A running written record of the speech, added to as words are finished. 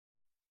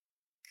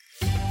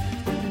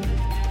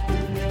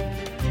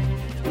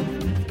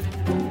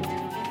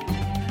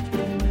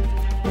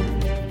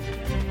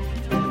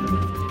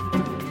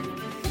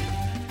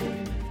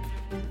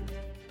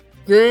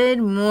Good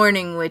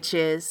morning,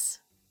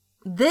 witches.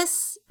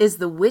 This is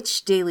the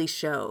Witch Daily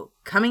Show,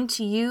 coming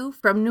to you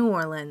from New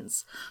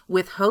Orleans,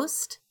 with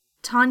host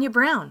Tanya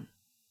Brown.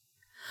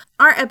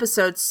 Our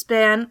episodes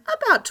span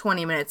about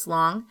 20 minutes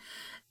long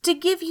to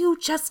give you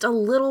just a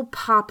little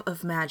pop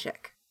of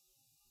magic.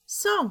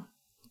 So,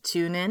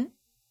 tune in,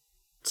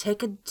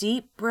 take a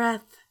deep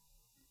breath,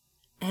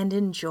 and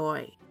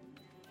enjoy.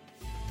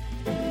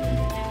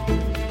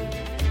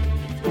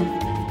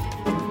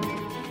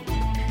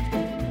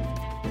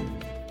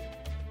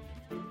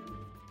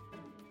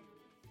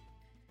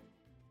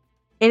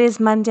 It is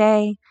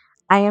Monday.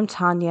 I am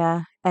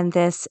Tanya, and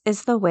this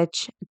is the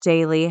Witch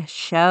Daily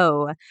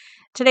Show.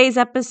 Today's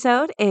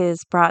episode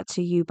is brought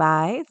to you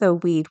by the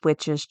Weed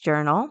Witches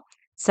Journal.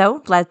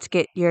 So let's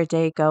get your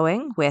day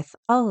going with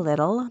a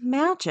little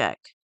magic.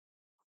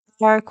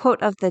 Our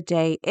quote of the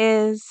day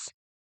is,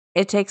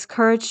 "It takes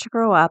courage to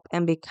grow up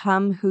and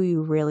become who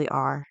you really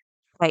are,"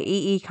 by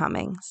E. E.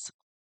 Cummings.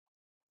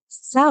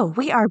 So,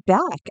 we are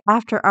back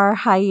after our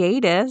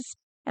hiatus,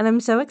 and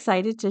I'm so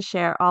excited to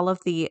share all of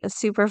the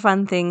super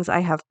fun things I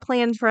have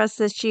planned for us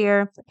this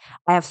year.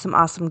 I have some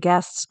awesome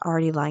guests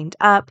already lined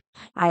up.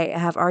 I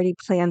have already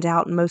planned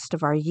out most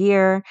of our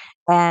year,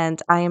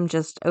 and I am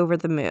just over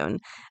the moon.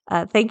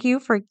 Thank you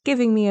for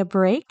giving me a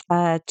break,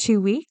 2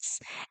 weeks,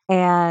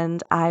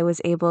 and I was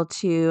able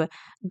to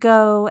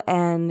go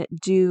and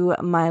do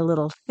my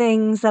little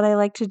things that I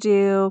like to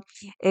do,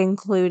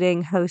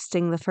 including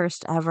hosting the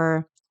first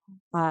ever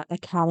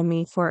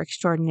Academy for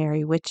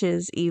Extraordinary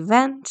Witches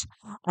event.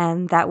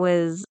 And that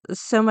was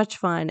so much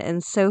fun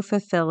and so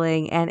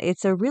fulfilling. And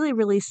it's a really,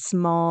 really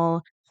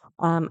small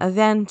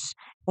event.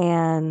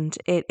 And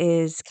it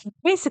is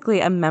basically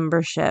a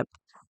membership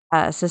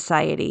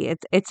society.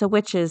 It's a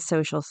witches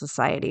social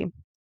society.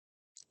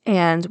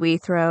 And we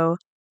throw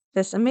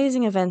this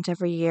amazing event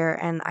every year.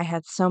 And I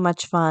had so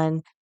much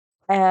fun.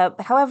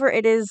 However,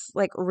 it is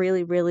like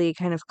really, really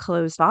kind of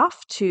closed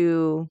off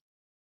to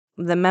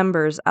the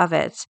members of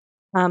it.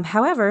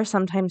 However,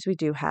 sometimes we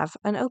do have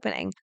an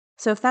opening.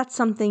 So if that's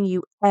something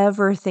you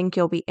ever think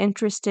you'll be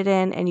interested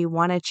in and you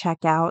want to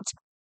check out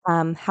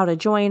how to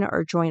join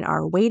or join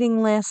our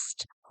waiting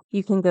list,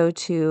 you can go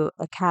to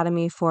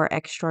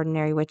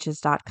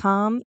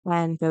academyforextraordinarywitches.com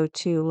and go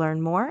to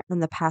learn more.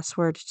 And the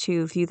password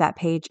to view that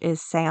page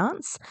is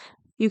seance.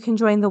 You can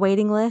join the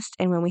waiting list,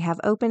 and when we have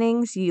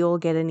openings, you'll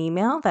get an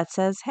email that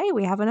says, "Hey,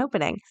 we have an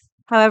opening."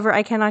 However,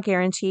 I cannot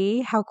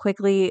guarantee how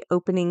quickly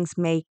openings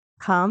may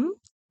come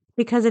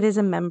because it is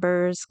a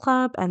members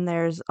club and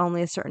there's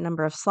only a certain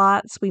number of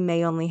slots. We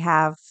may only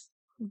have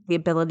the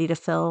ability to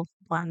fill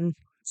one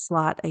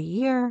slot a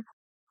year.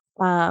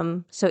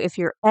 So if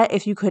you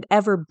could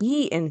ever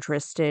be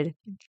interested,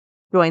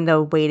 join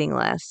the waiting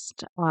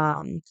list.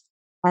 And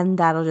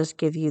that'll just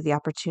give you the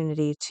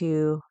opportunity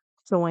to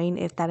join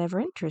if that ever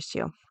interests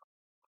you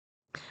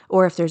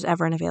or if there's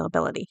ever an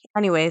availability.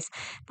 Anyways,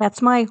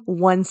 that's my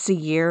once a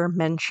year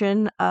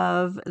mention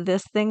of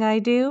this thing I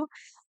do.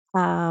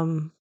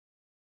 Um,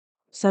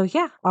 so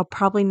yeah, I'll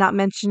probably not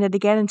mention it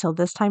again until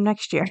this time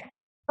next year.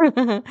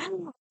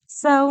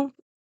 So,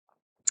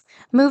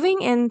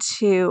 moving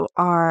into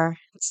our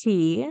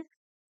tea.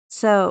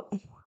 So,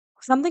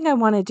 something I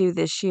want to do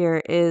this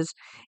year is,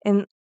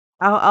 and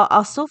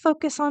I'll still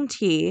focus on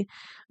tea,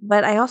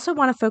 but I also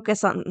want to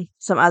focus on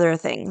some other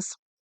things.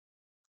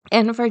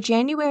 And for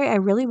January, I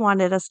really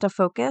wanted us to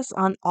focus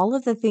on all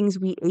of the things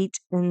we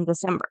ate in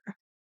December.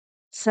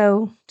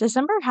 So,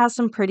 December has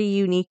some pretty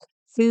unique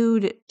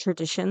food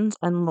traditions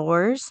and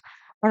lores,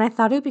 and I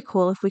thought it would be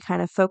cool if we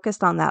kind of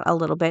focused on that a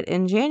little bit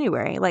in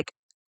January. Like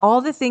all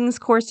the things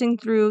coursing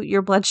through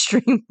your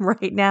bloodstream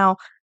right now,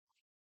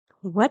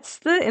 what's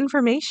the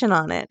information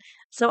on it?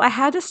 So, I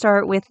had to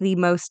start with the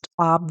most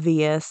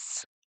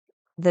obvious,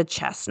 the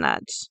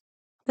chestnut.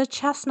 The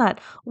chestnut.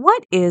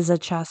 What is a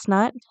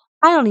chestnut?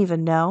 I don't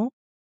even know.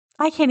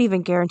 I can't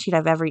even guarantee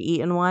I've ever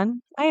eaten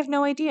one. I have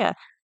no idea.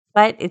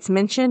 But it's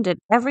mentioned in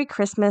every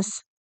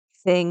Christmas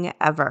thing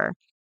ever.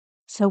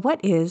 So, what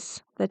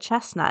is the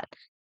chestnut?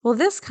 Well,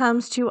 this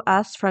comes to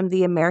us from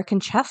the American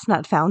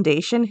Chestnut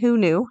Foundation, who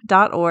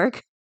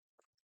knew.org.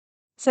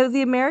 So,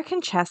 the American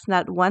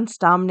chestnut once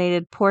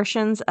dominated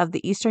portions of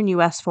the eastern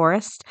U.S.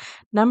 forest,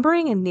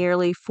 numbering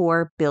nearly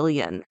 4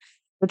 billion.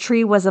 The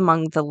tree was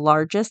among the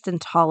largest and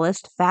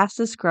tallest,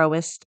 fastest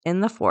growest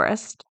in the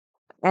forest.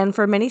 And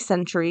for many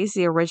centuries,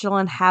 the original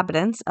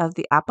inhabitants of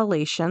the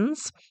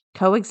Appalachians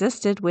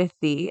coexisted with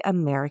the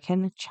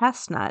American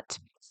chestnut.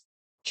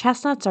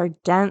 Chestnuts are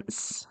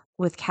dense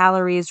with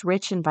calories,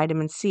 rich in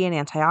vitamin C and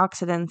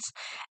antioxidants,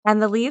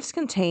 and the leaves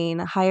contain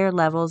higher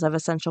levels of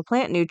essential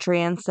plant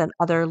nutrients than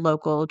other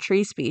local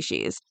tree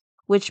species,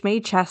 which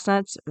made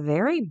chestnuts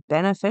very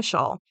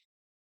beneficial.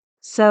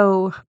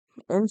 So,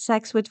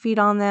 insects would feed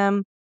on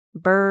them,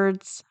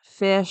 birds,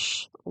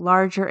 fish,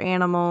 larger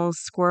animals,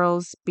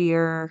 squirrels,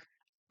 deer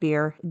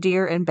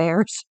and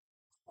bears,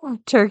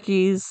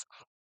 turkeys.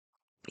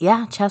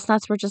 Yeah,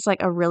 chestnuts were just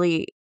like a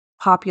really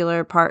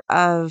popular part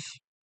of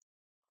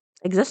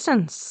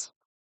existence.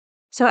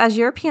 So, as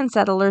European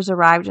settlers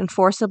arrived and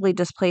forcibly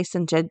displaced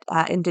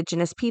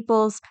indigenous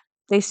peoples,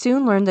 they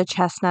soon learned the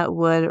chestnut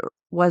wood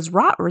was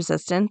rot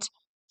resistant,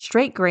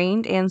 straight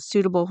grained, and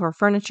suitable for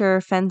furniture,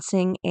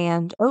 fencing,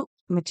 and oak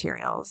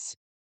materials.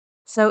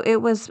 So,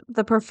 it was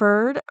the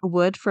preferred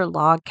wood for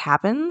log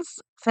cabins,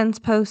 fence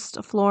posts,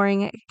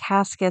 flooring,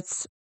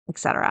 caskets,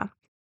 etc.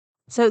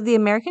 So, the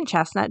American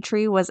chestnut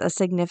tree was a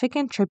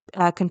significant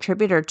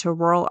contributor to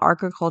rural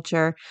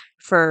agriculture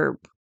for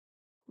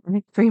an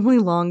extremely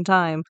long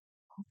time,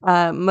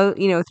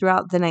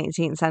 throughout the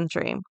 19th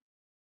century.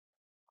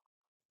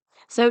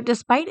 So,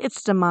 despite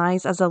its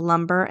demise as a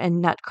lumber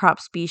and nut crop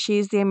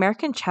species, the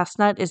American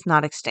chestnut is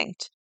not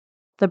extinct.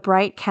 The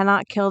bright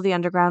cannot kill the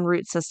underground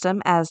root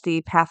system as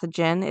the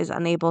pathogen is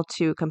unable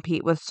to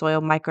compete with soil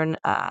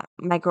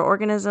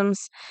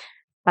microorganisms.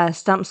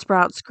 Stump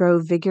sprouts grow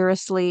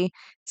vigorously.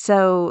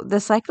 So, the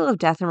cycle of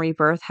death and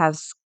rebirth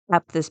has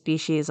kept the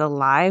species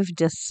alive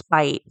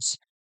despite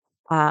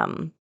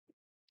um,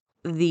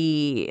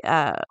 the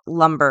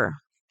lumber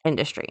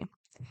industry.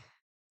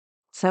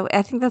 So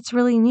I think that's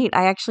really neat.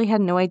 I actually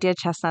had no idea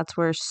chestnuts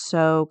were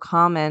so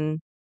common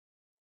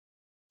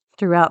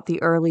throughout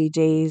the early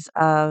days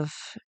of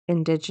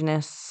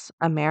indigenous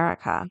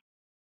America.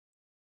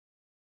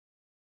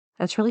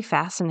 That's really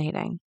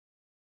fascinating.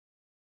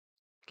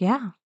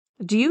 Yeah.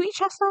 Do you eat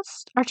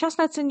chestnuts? Are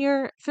chestnuts in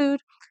your food?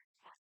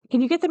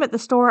 Can you get them at the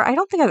store? I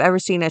don't think I've ever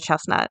seen a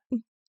chestnut.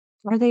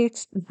 Are they?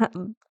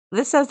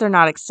 This says they're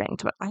not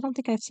extinct, but I don't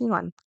think I've seen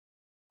one.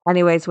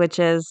 Anyways, which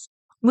is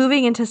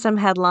moving into some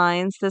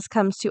headlines. This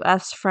comes to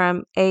us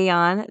from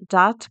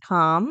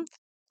aeon.com,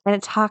 and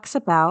it talks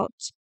about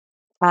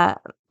uh,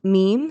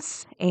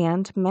 memes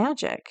and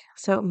magic.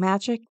 So,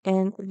 magic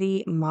in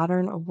the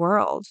modern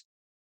world.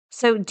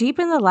 So, deep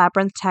in the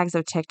labyrinth tags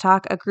of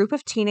TikTok, a group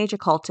of teenage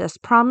occultists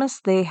promise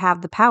they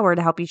have the power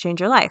to help you change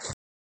your life.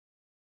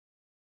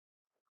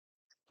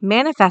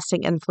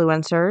 Manifesting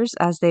influencers,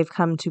 as they've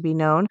come to be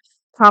known,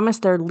 promise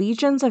their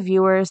legions of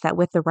viewers that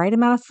with the right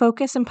amount of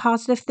focus and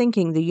positive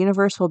thinking, the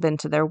universe will bend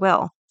to their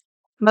will.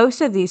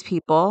 Most of these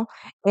people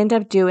end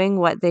up doing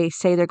what they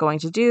say they're going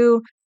to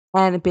do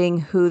and being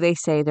who they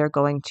say they're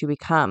going to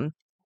become,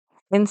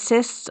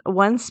 insists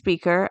one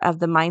speaker of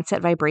the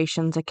Mindset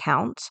Vibrations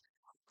account,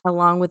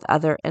 along with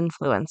other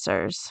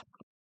influencers.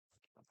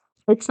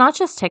 It's not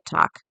just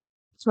TikTok.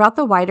 Throughout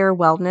the wider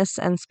wellness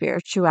and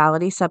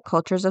spirituality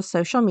subcultures of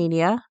social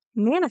media,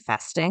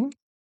 manifesting,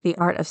 the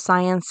art of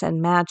science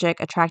and magic,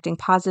 attracting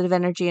positive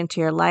energy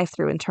into your life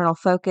through internal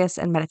focus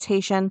and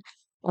meditation,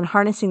 and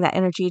harnessing that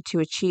energy to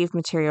achieve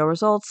material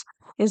results,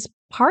 is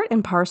part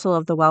and parcel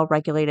of the well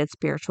regulated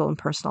spiritual and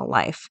personal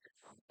life.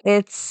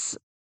 It's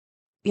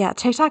Yeah,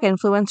 TikTok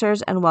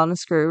influencers and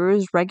wellness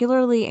gurus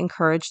regularly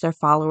encourage their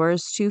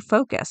followers to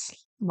focus,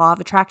 law of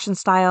attraction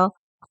style,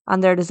 on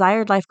their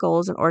desired life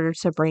goals in order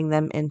to bring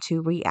them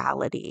into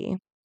reality.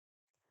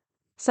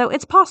 So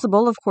it's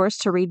possible, of course,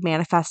 to read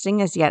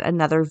manifesting as yet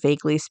another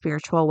vaguely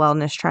spiritual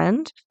wellness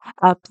trend,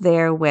 up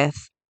there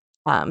with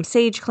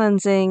sage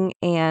cleansing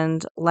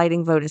and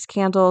lighting Votive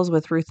candles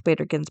with Ruth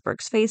Bader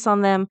Ginsburg's face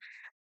on them.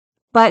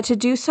 But to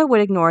do so would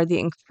ignore the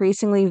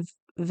increasingly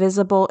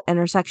visible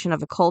intersection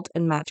of occult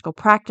and magical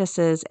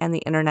practices and the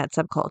internet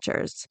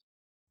subcultures.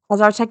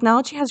 As our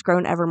technology has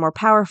grown ever more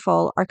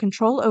powerful, our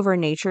control over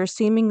nature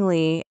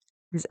seemingly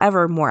is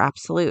ever more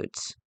absolute.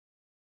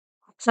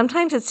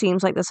 Sometimes it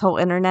seems like this whole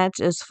internet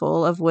is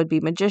full of would be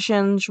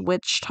magicians,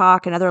 witch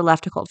talk, and other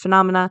left occult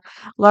phenomena,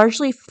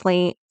 largely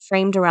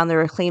framed around the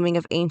reclaiming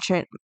of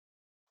ancient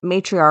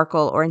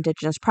matriarchal or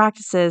indigenous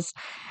practices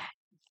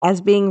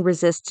as being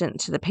resistant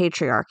to the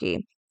patriarchy.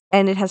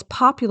 And it has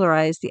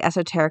popularized the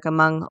esoteric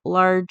among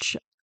large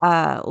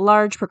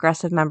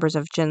progressive members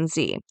of Gen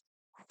Z.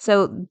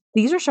 So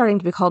these are starting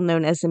to be called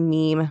known as the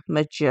meme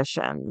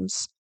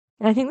magicians.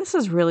 And I think this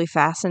is really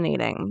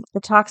fascinating.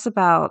 It talks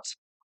about,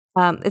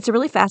 it's a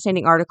really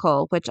fascinating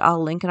article, which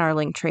I'll link in our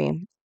link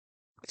tree.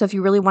 So if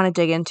you really want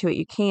to dig into it,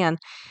 you can.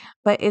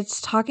 But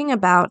it's talking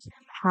about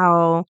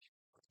how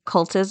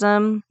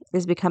cultism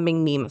is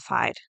becoming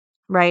memeified,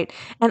 right?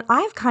 And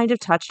I've kind of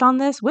touched on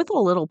this with a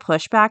little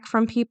pushback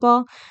from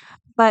people,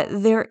 but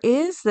there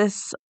is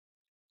this,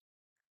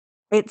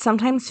 it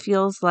sometimes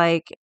feels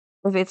like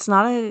if it's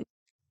not a,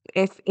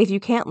 if you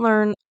can't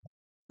learn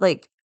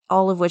like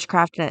all of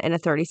witchcraft in a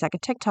 30-second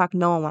TikTok,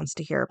 no one wants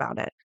to hear about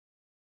it.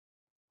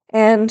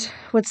 And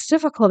what's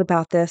difficult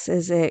about this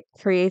is it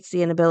creates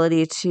the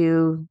inability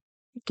to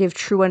give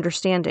true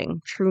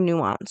understanding, true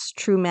nuance,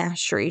 true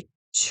mastery,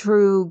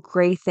 true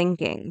gray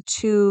thinking,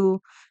 to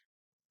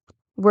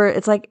where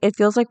it's like it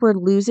feels like we're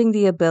losing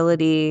the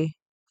ability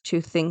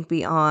to think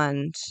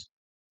beyond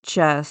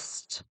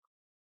just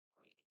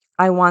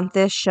I want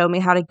this, show me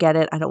how to get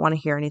it. I don't want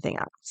to hear anything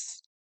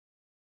else.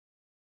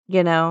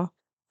 You know?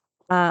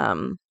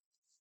 Um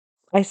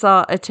I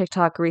saw a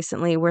TikTok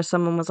recently where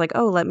someone was like,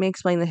 "Oh, let me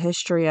explain the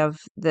history of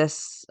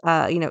this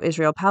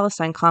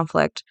Israel-Palestine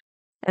conflict."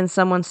 And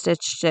someone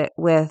stitched it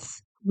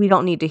with, "We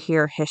don't need to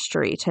hear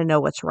history to know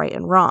what's right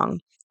and wrong."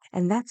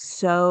 And that's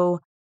so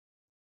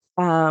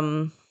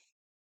um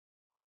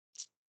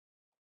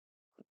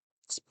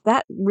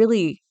that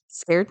really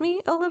scared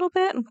me a little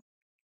bit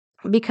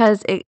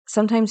because it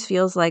sometimes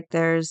feels like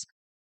there's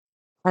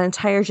an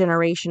entire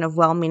generation of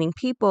well-meaning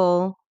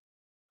people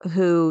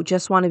who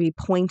just want to be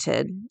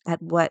pointed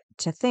at what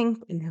to think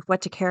and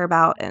what to care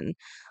about and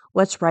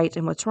what's right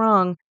and what's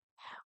wrong.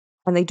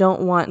 And they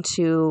don't want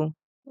to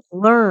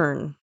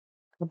learn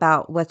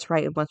about what's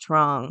right and what's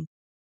wrong.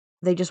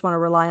 They just want to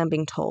rely on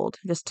being told.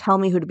 Just tell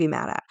me who to be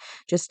mad at.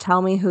 Just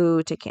tell me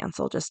who to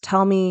cancel. Just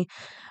tell me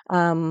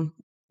um,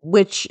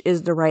 which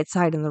is the right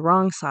side and the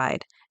wrong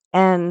side.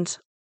 And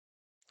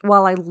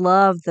while I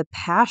love the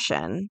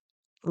passion,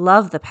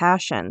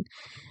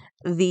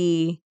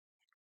 the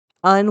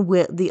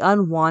the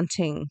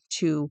unwanting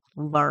to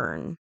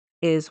learn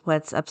is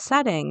what's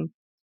upsetting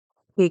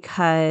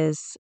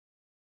because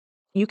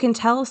you can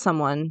tell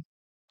someone,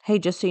 hey,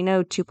 just so you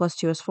know, 2 plus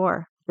 2 is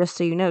 4. Just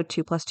so you know,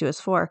 2 plus 2 is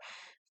 4.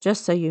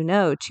 Just so you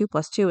know, 2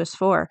 plus 2 is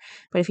 4.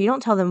 But if you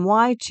don't tell them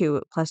why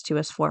 2 plus 2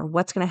 is 4,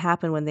 what's going to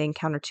happen when they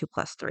encounter 2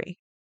 plus 3?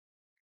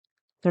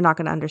 They're not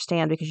going to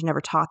understand because you never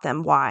taught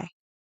them why,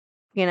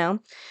 you know?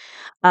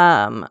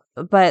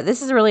 But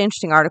this is a really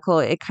interesting article.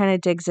 It kind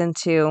of digs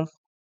into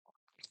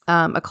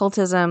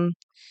occultism,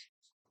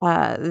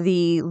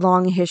 the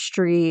long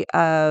history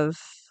of,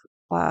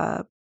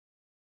 uh,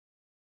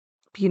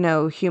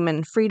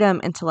 human freedom,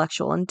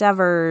 intellectual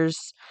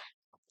endeavors,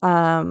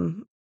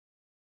 um,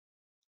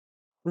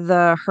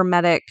 the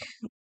Hermetic,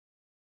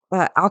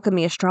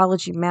 alchemy,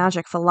 astrology,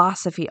 magic,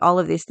 philosophy, all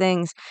of these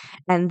things,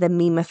 and the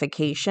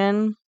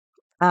memification,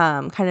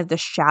 kind of the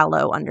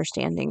shallow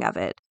understanding of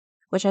it,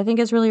 which I think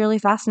is really, really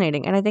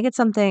fascinating. And I think it's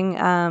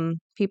something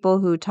people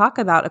who talk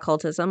about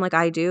occultism, like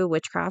I do,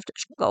 witchcraft,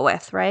 should go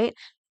with, right?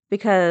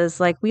 Because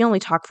like we only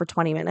talk for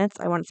 20 minutes.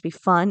 I want it to be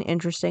fun,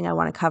 interesting. I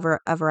want to cover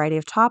a variety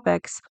of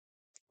topics.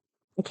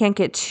 I can't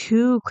get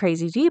too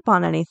crazy deep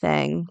on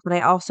anything, but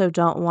I also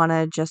don't want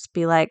to just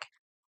be like,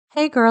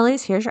 hey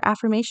girlies, here's your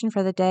affirmation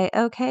for the day.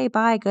 Okay,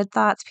 bye. Good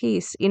thoughts.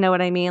 Peace. You know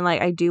what I mean?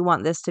 Like I do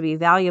want this to be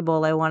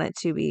valuable. I want it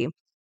to be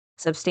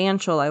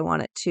substantial. I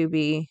want it to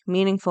be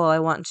meaningful. I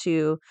want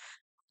to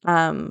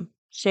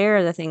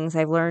share the things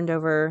I've learned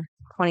over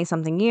 20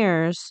 something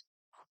years.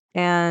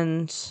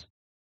 And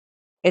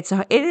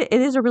it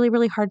is a really,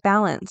 really hard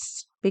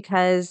balance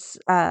because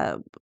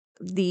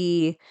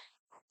the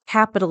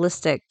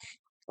capitalistic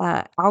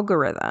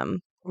algorithm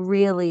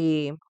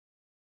really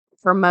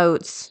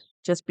promotes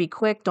just be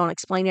quick, don't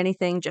explain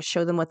anything, just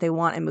show them what they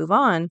want and move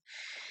on.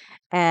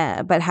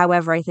 But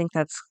however, I think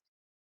that's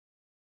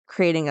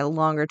creating a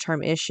longer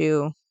term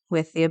issue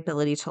with the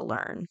ability to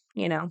learn,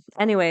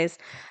 Anyways,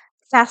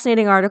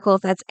 fascinating article.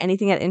 If that's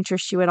anything that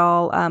interests you at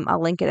all,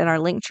 I'll link it in our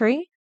link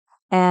tree.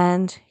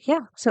 And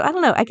yeah, so I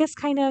don't know. I guess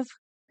kind of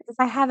if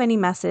I have any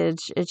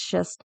message, it's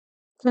just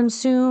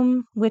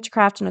consume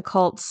witchcraft and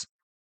occults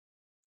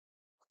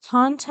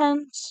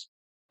content,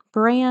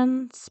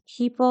 brands,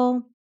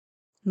 people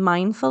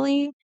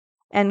mindfully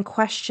and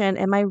question,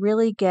 am I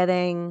really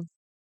getting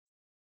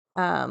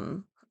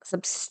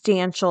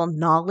substantial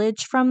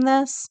knowledge from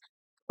this?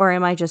 Or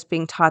am I just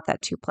being taught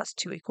that 2 plus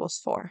 2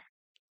 equals 4?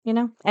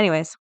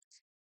 Anyways,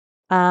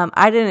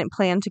 I didn't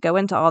plan to go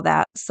into all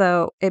that,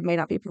 so it may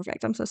not be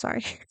perfect. I'm so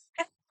sorry.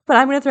 But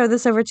I'm going to throw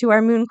this over to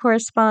our moon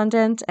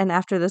correspondent, and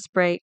after this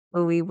break,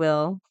 we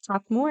will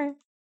talk more.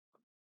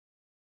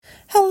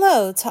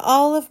 Hello to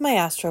all of my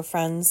astro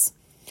friends.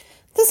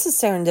 This is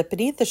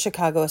Serendipity, the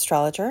Chicago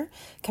astrologer,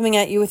 coming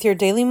at you with your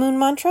daily moon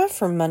mantra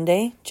for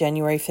Monday,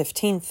 January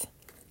 15th.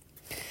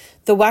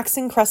 The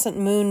waxing crescent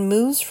moon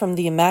moves from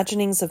the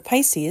imaginings of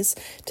Pisces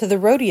to the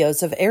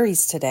rodeos of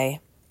Aries today.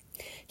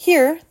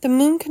 Here, the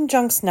moon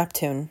conjuncts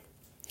Neptune.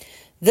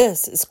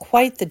 This is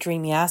quite the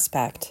dreamy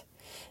aspect.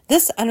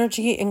 This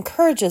energy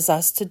encourages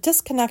us to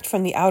disconnect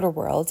from the outer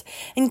world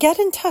and get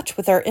in touch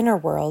with our inner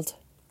world.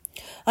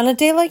 On a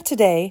day like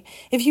today,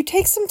 if you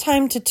take some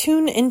time to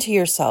tune into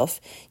yourself,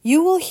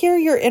 you will hear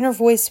your inner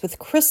voice with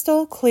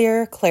crystal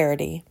clear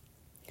clarity.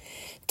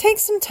 Take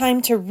some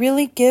time to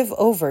really give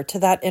over to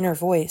that inner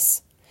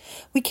voice.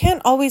 We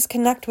can't always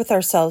connect with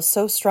ourselves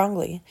so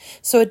strongly,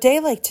 so a day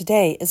like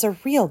today is a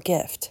real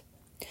gift.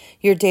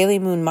 Your daily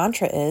moon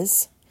mantra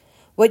is,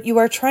 what you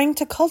are trying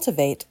to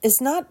cultivate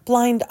is not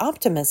blind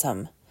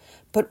optimism,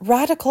 but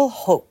radical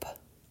hope.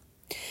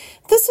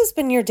 This has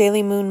been your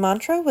daily moon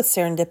mantra with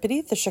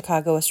Serendipity, the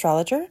Chicago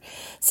astrologer,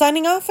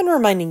 signing off and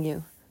reminding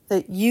you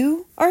that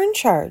you are in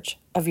charge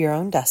of your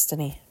own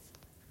destiny.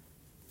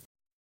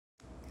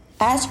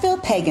 Asheville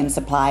Pagan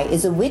Supply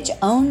is a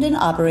witch-owned and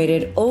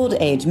operated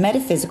old-age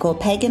metaphysical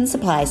pagan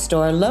supply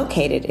store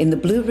located in the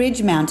Blue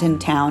Ridge Mountain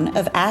town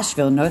of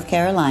Asheville, North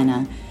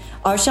Carolina.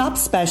 Our shop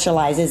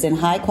specializes in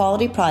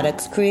high-quality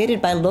products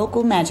created by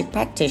local magic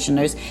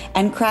practitioners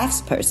and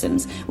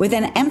craftspersons with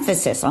an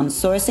emphasis on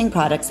sourcing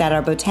products that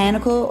are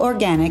botanical,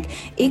 organic,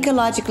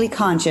 ecologically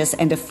conscious,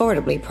 and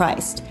affordably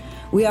priced.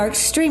 We are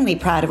extremely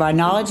proud of our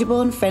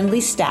knowledgeable and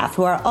friendly staff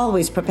who are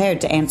always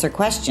prepared to answer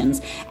questions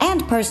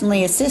and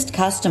personally assist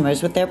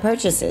customers with their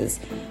purchases.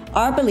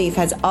 Our belief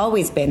has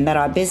always been that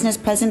our business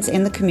presence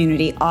in the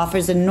community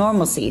offers a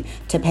normalcy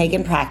to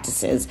pagan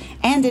practices,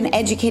 and in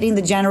educating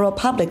the general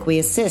public, we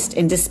assist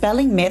in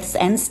dispelling myths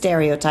and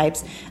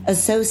stereotypes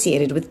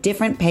associated with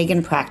different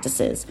pagan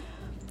practices.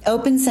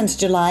 Open since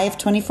July of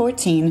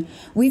 2014,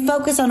 we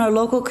focus on our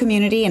local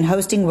community and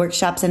hosting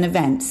workshops and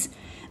events.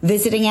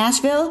 Visiting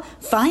Asheville?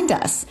 Find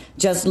us.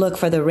 Just look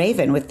for the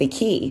Raven with the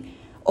key.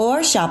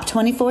 Or shop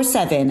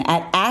 24/7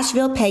 at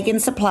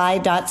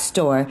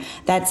AshevillePaganSupply.store.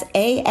 That's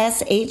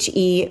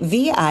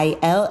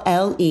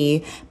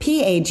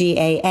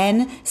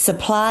AshevillePagan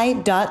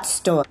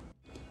Supply.store.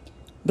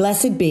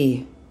 Blessed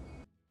be.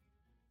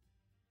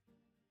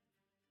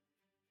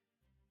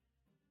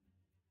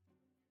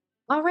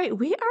 All right,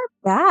 we are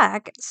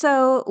back.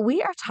 So,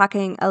 we are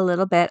talking a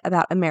little bit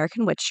about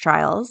American witch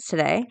trials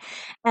today.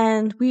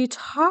 And we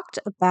talked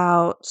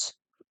about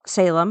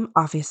Salem,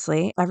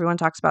 obviously. Everyone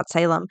talks about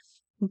Salem.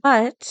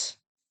 But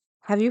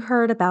have you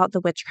heard about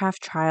the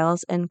witchcraft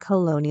trials in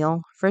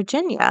colonial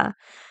Virginia?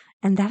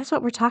 And that is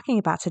what we're talking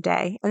about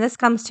today. And this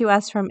comes to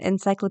us from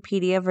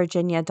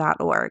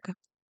encyclopediavirginia.org.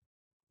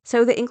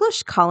 So, the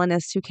English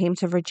colonists who came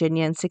to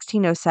Virginia in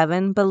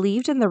 1607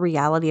 believed in the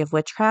reality of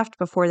witchcraft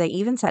before they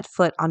even set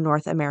foot on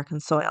North American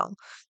soil.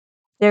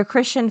 Their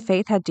Christian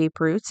faith had deep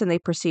roots, and they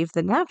perceived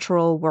the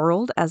natural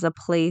world as a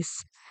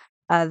place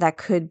that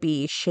could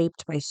be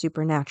shaped by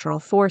supernatural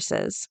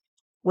forces.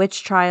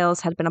 Witch trials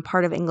had been a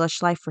part of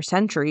English life for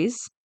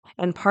centuries,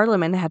 and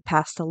Parliament had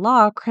passed a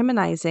law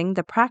criminalizing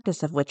the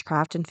practice of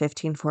witchcraft in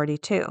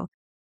 1542.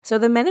 So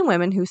the men and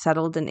women who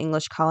settled an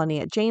English colony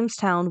at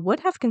Jamestown would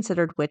have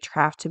considered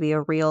witchcraft to be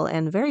a real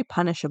and very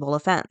punishable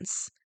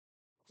offense.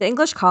 The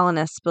English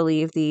colonists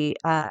believed the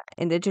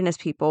indigenous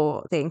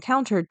people they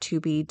encountered to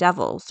be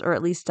devils, or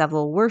at least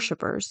devil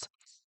worshippers.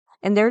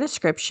 In their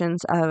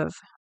descriptions of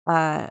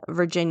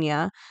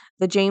Virginia,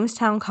 the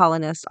Jamestown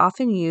colonists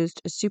often used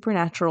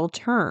supernatural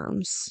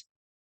terms,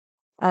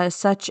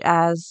 such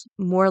as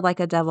more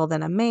like a devil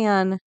than a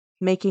man,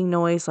 making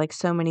noise like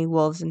so many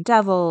wolves and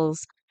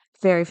devils,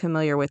 very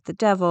familiar with the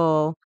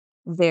devil,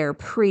 their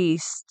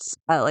priests,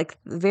 like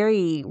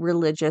very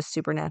religious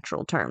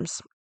supernatural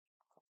terms.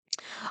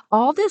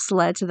 All this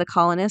led to the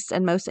colonists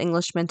and most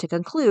Englishmen to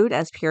conclude,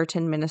 as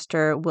Puritan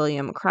minister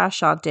William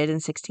Crashaw did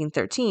in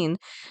 1613,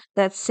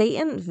 that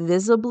Satan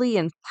visibly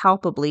and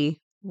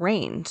palpably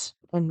reigned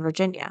in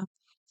Virginia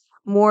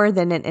more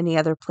than in any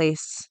other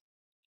place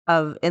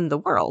in the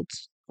world,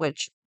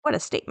 which, what a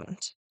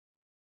statement.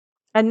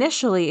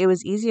 Initially, it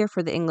was easier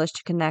for the English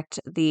to connect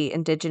the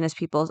indigenous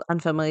people's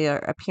unfamiliar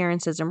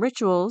appearances and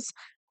rituals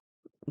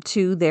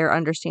to their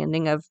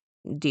understanding of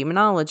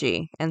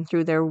demonology and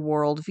through their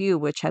worldview,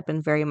 which had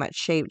been very much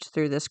shaped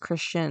through this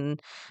Christian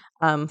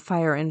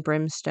fire and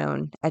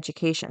brimstone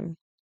education.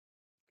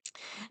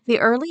 The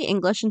early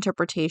English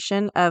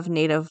interpretation of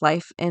native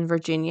life in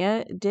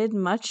Virginia did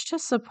much to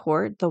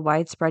support the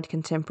widespread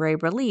contemporary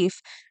belief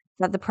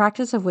that the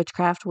practice of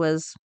witchcraft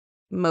was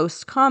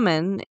most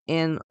common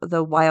in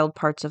the wild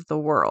parts of the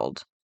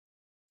world.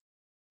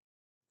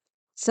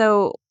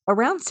 So,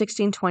 around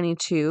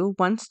 1622,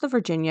 once the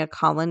Virginia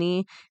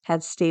colony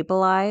had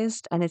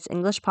stabilized and its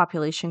English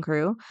population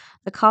grew,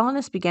 the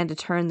colonists began to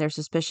turn their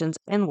suspicions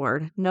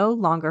inward, no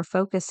longer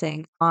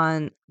focusing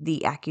on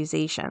the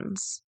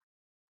accusations.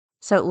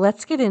 So,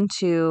 let's get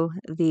into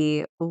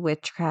the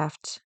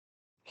witchcraft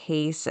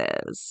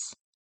cases.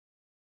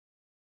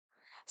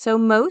 So,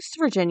 most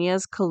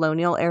Virginia's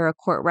colonial era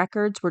court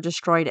records were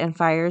destroyed in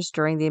fires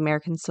during the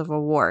American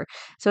Civil War.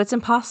 So, it's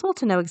impossible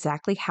to know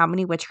exactly how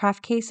many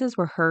witchcraft cases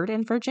were heard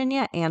in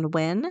Virginia and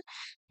when.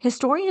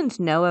 Historians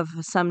know of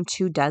some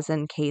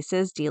 24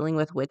 cases dealing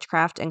with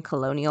witchcraft in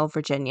colonial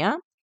Virginia.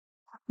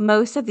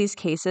 Most of these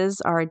cases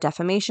are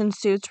defamation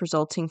suits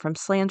resulting from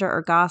slander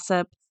or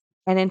gossip.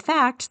 And in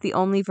fact, the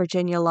only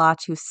Virginia law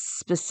to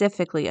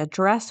specifically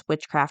address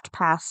witchcraft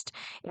passed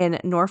in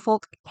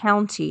Norfolk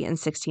County in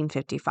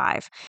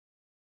 1655.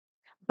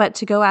 But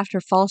to go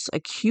after false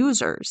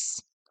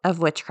accusers of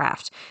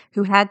witchcraft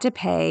who had to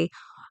pay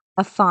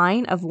a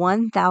fine of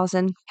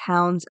 1,000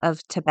 pounds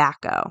of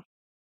tobacco,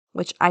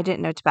 which I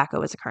didn't know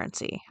tobacco was a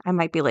currency. I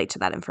might be late to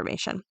that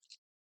information.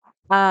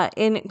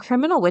 In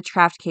criminal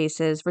witchcraft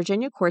cases,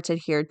 Virginia courts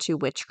adhered to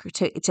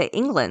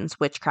England's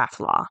witchcraft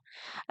law,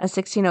 a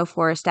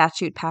 1604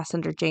 statute passed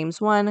under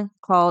James I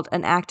called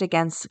an Act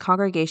Against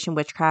Congregation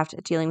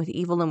Witchcraft, dealing with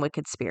evil and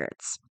wicked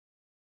spirits.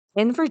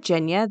 In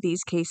Virginia,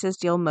 these cases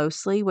deal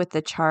mostly with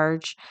the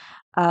charge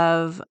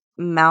of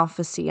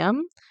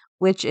maleficium,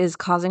 which is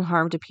causing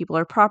harm to people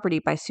or property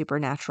by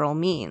supernatural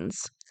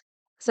means.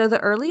 So,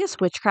 the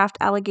earliest witchcraft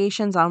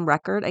allegations on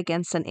record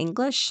against an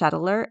English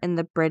settler in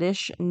the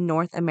British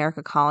North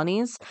America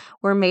colonies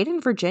were made in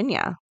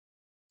Virginia,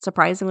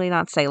 surprisingly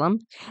not Salem,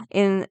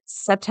 in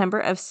September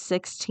of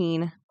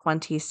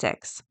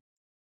 1626.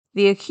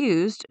 The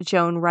accused,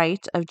 Joan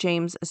Wright of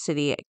James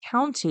City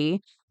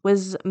County,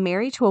 was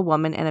married to a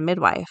woman and a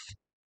midwife.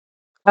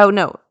 Oh,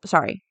 no,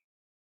 sorry.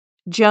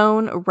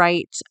 Joan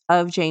Wright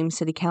of James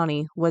City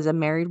County was a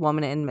married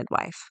woman and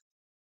midwife.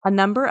 A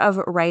number of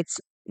Wright's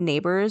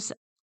neighbors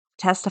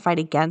testified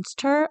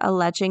against her,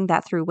 alleging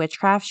that through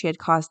witchcraft she had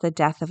caused the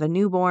death of a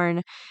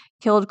newborn,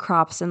 killed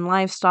crops and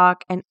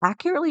livestock, and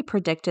accurately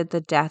predicted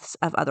the deaths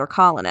of other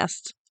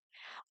colonists.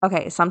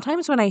 Okay,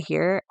 sometimes when I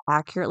hear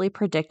accurately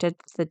predicted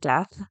the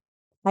death,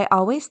 I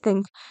always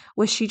think,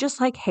 was she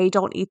just like, hey,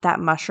 don't eat that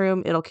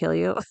mushroom, it'll kill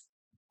you?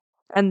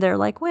 And they're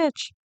like,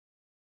 which?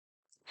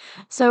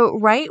 So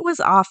Wright was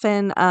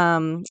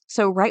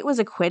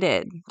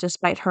acquitted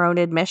despite her own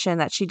admission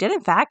that she did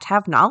in fact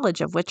have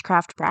knowledge of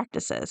witchcraft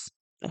practices.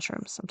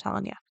 Mushrooms, I'm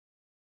telling you.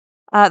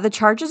 The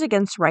charges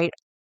against Wright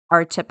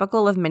are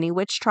typical of many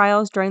witch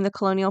trials during the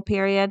colonial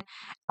period,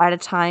 at a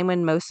time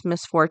when most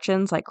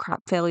misfortunes like crop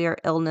failure,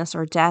 illness,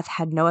 or death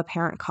had no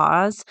apparent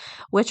cause.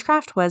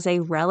 Witchcraft was a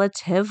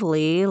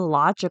relatively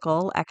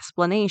logical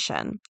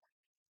explanation.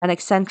 An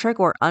eccentric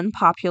or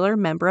unpopular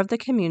member of the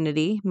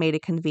community made a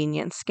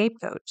convenient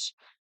scapegoat.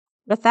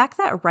 The fact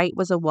that Wright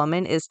was a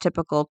woman is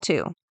typical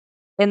too.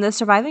 In the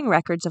surviving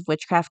records of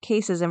witchcraft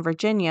cases in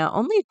Virginia,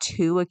 only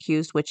 2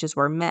 accused witches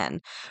were men,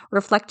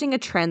 reflecting a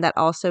trend that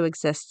also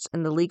exists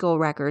in the legal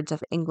records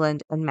of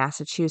England and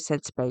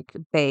Massachusetts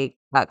Bay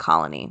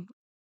Colony.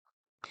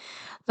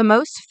 The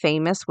most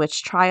famous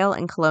witch trial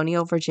in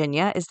colonial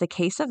Virginia is the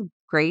case of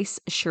Grace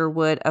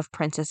Sherwood of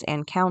Princess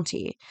Anne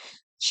County.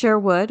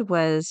 Sherwood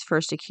was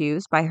first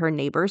accused by her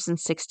neighbors in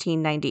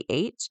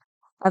 1698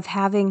 of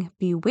having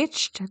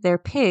bewitched their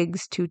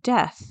pigs to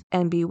death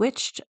and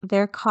bewitched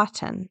their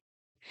cotton.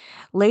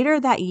 Later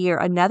that year,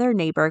 another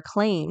neighbor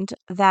claimed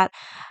that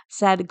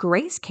said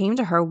Grace came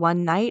to her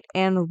one night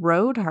and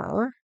rode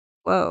her.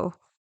 Whoa,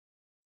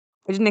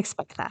 I didn't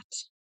expect that.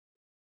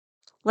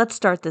 Let's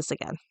start this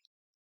again.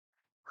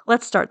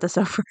 Let's start this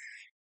over.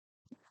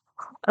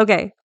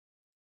 Okay.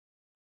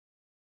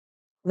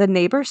 The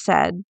neighbor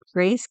said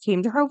Grace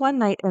came to her one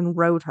night and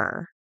rode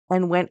her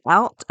and went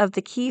out of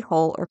the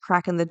keyhole or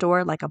crack in the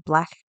door like a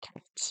black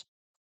cat.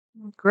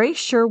 Grace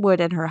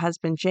Sherwood and her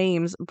husband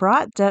James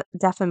brought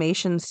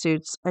defamation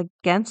suits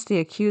against the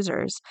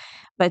accusers,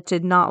 but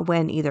did not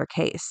win either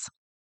case.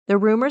 The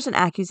rumors and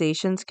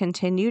accusations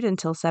continued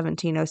until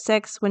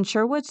 1706, when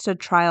Sherwood stood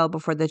trial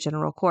before the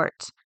General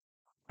Court.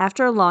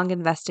 After a long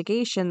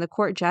investigation, the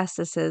court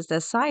justices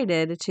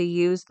decided to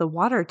use the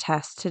water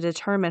test to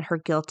determine her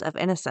guilt of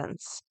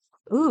innocence.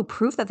 Ooh,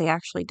 proof that they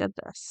actually did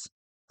this.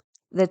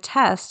 The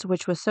test,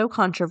 which was so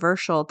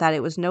controversial that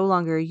it was no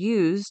longer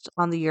used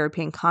on the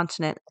European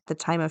continent at the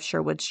time of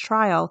Sherwood's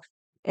trial,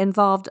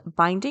 involved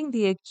binding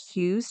the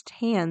accused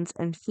hands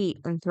and feet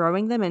and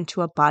throwing them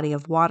into a body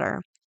of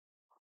water.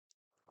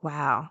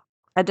 Wow.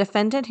 A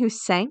defendant who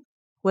sank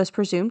was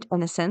presumed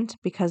innocent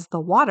because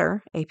the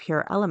water, a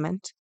pure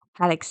element,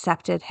 had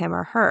accepted him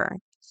or her.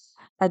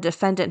 A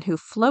defendant who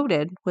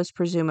floated was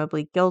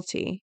presumably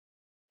guilty.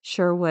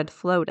 Sherwood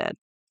floated.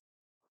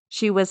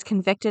 She was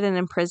convicted and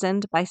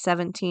imprisoned by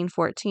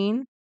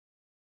 1714.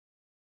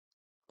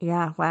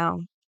 Yeah, wow.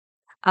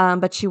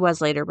 But she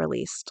was later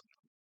released.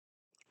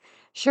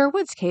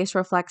 Sherwood's case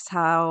reflects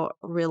how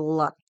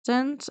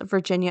reluctant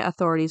Virginia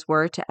authorities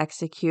were to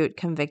execute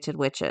convicted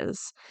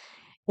witches.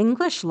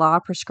 English law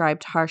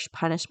prescribed harsh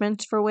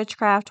punishments for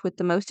witchcraft, with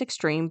the most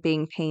extreme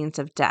being pains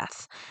of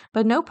death,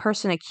 but no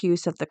person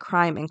accused of the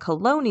crime in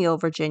colonial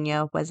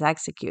Virginia was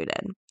executed.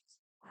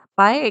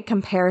 By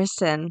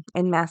comparison,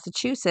 in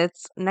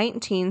Massachusetts,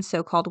 19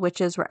 so-called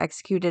witches were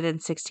executed in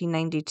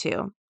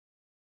 1692.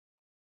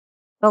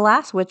 The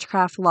last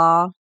witchcraft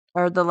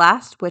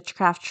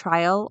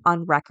trial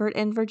on record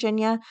in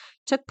Virginia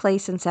took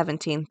place in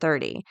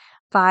 1730,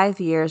 5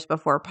 years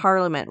before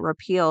Parliament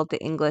repealed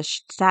the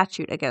English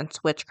statute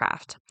against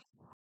witchcraft.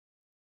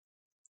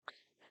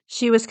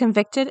 She was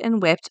convicted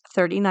and whipped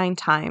 39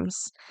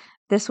 times.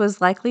 This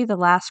was likely the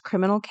last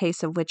criminal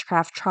case of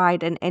witchcraft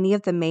tried in any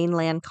of the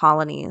mainland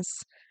colonies.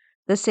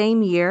 The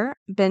same year,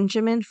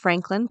 Benjamin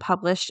Franklin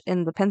published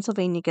in the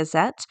Pennsylvania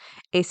Gazette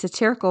a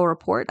satirical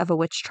report of a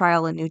witch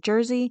trial in New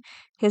Jersey.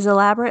 His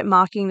elaborate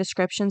mocking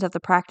descriptions of the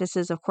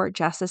practices of court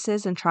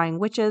justices in trying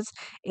witches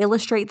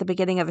illustrate the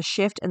beginning of a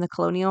shift in the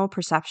colonial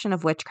perception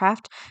of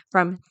witchcraft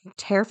from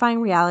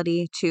terrifying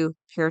reality to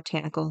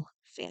puritanical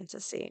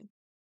fantasy.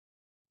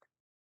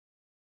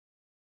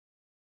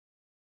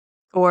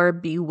 Or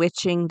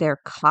bewitching their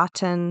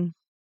cotton.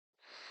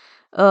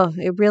 Oh,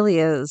 it really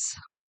is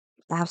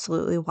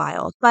absolutely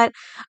wild. But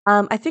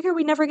I figure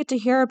we never get to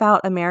hear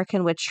about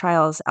American witch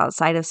trials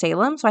outside of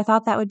Salem, so I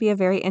thought that would be a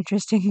very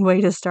interesting way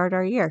to start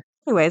our year.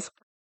 Anyways,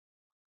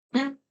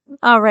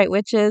 all right,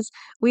 witches,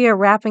 we are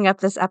wrapping up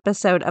this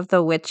episode of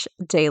the Witch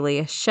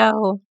Daily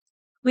Show.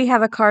 We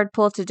have a card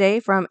pull today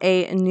from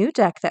a new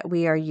deck that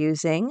we are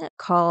using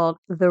called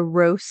the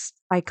Roast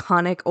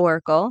Iconic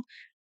Oracle.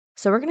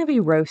 So we're going to be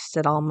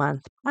roasted all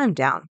month. I'm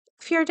down.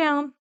 If you're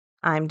down,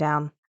 I'm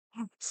down.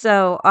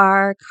 So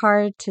our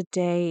card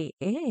today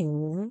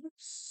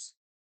is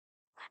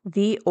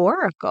the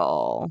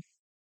Oracle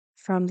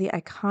from the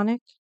Iconic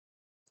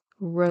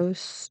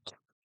Roast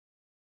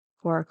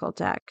Oracle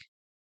deck.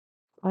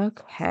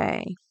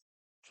 Okay.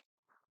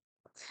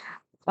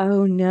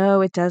 Oh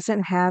no, it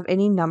doesn't have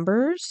any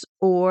numbers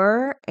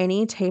or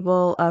any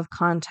table of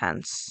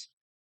contents.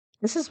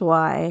 This is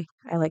why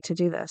I like to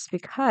do this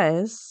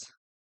because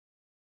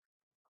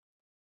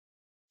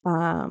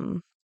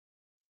um,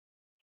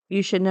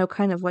 you should know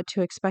kind of what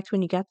to expect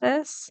when you get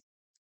this.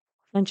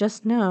 And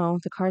just know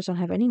the cards don't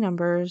have any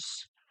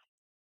numbers,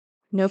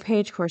 no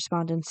page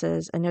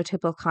correspondences, and no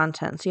table of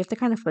contents. So you have to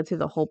kind of flip through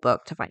the whole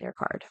book to find your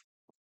card.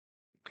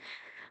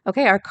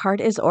 Okay, our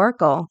card is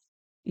Oracle.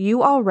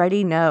 You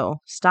already know.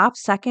 Stop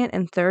second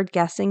and third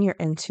guessing your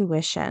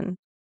intuition.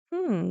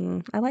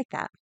 I like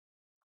that.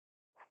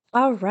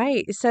 All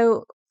right.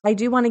 So I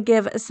do want to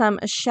give some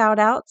shout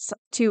outs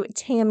to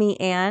Tammy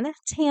Ann.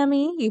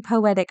 Tammy, you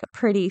poetic,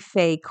 pretty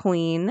fey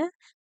queen.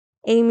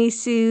 Amy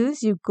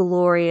Suze, you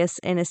glorious,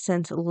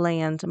 innocent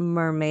land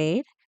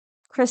mermaid.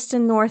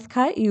 Kristen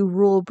Northcutt, you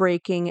rule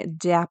breaking,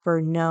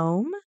 dapper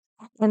gnome.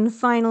 And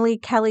finally,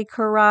 Kelly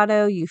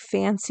Corrado, you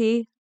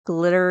fancy,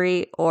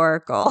 glittery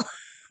oracle.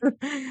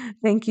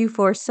 Thank you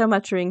for so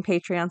much for being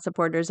Patreon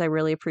supporters. I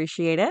really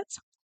appreciate it.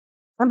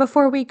 And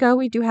before we go,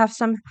 we do have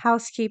some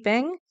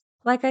housekeeping.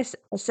 Like I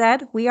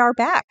said, we are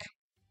back.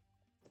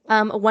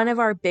 One of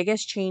our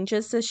biggest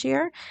changes this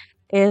year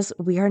is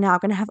we are now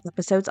going to have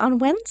episodes on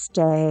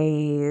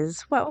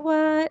Wednesdays. What?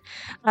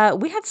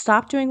 We had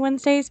stopped doing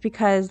Wednesdays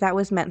because that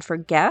was meant for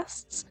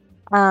guests.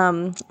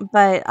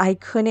 But I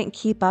couldn't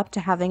keep up to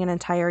having an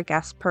entire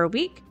guest per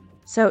week.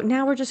 So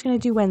now we're just going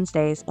to do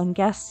Wednesdays, and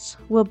guests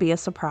will be a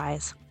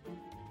surprise.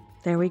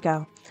 There we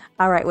go.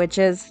 All right,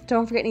 witches,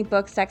 don't forget any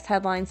books, text,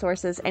 headline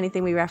sources,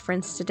 anything we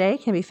referenced today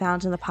can be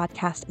found in the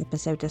podcast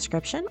episode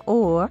description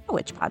or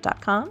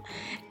witchpod.com.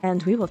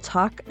 And we will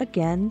talk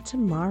again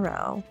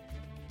tomorrow.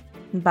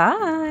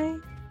 Bye.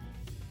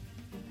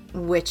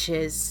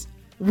 Witches,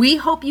 we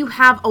hope you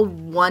have a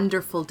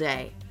wonderful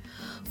day,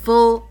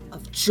 full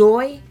of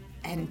joy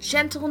and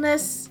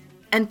gentleness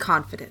and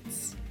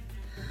confidence.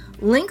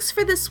 Links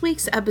for this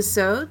week's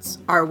episodes,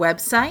 our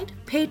website,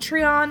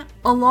 Patreon,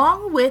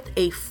 along with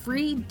a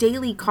free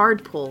daily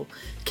card pull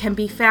can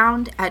be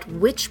found at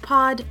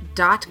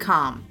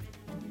witchpod.com.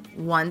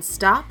 One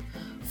stop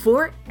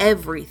for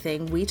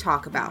everything we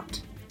talk about.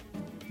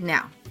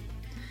 Now,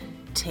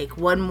 take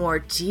one more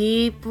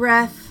deep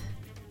breath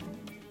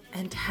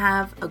and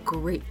have a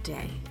great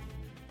day.